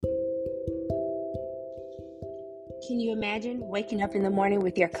Can you imagine waking up in the morning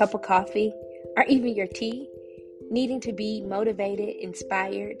with your cup of coffee or even your tea, needing to be motivated,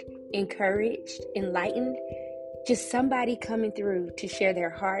 inspired, encouraged, enlightened? Just somebody coming through to share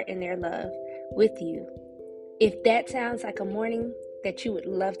their heart and their love with you. If that sounds like a morning that you would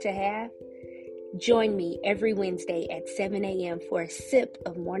love to have, join me every Wednesday at 7 a.m. for a sip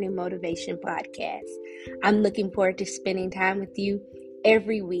of Morning Motivation Podcast. I'm looking forward to spending time with you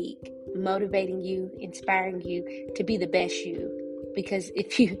every week, motivating you, inspiring you to be the best you. Because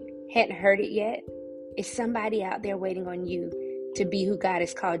if you hadn't heard it yet, it's somebody out there waiting on you to be who God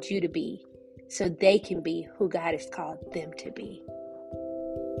has called you to be, so they can be who God has called them to be.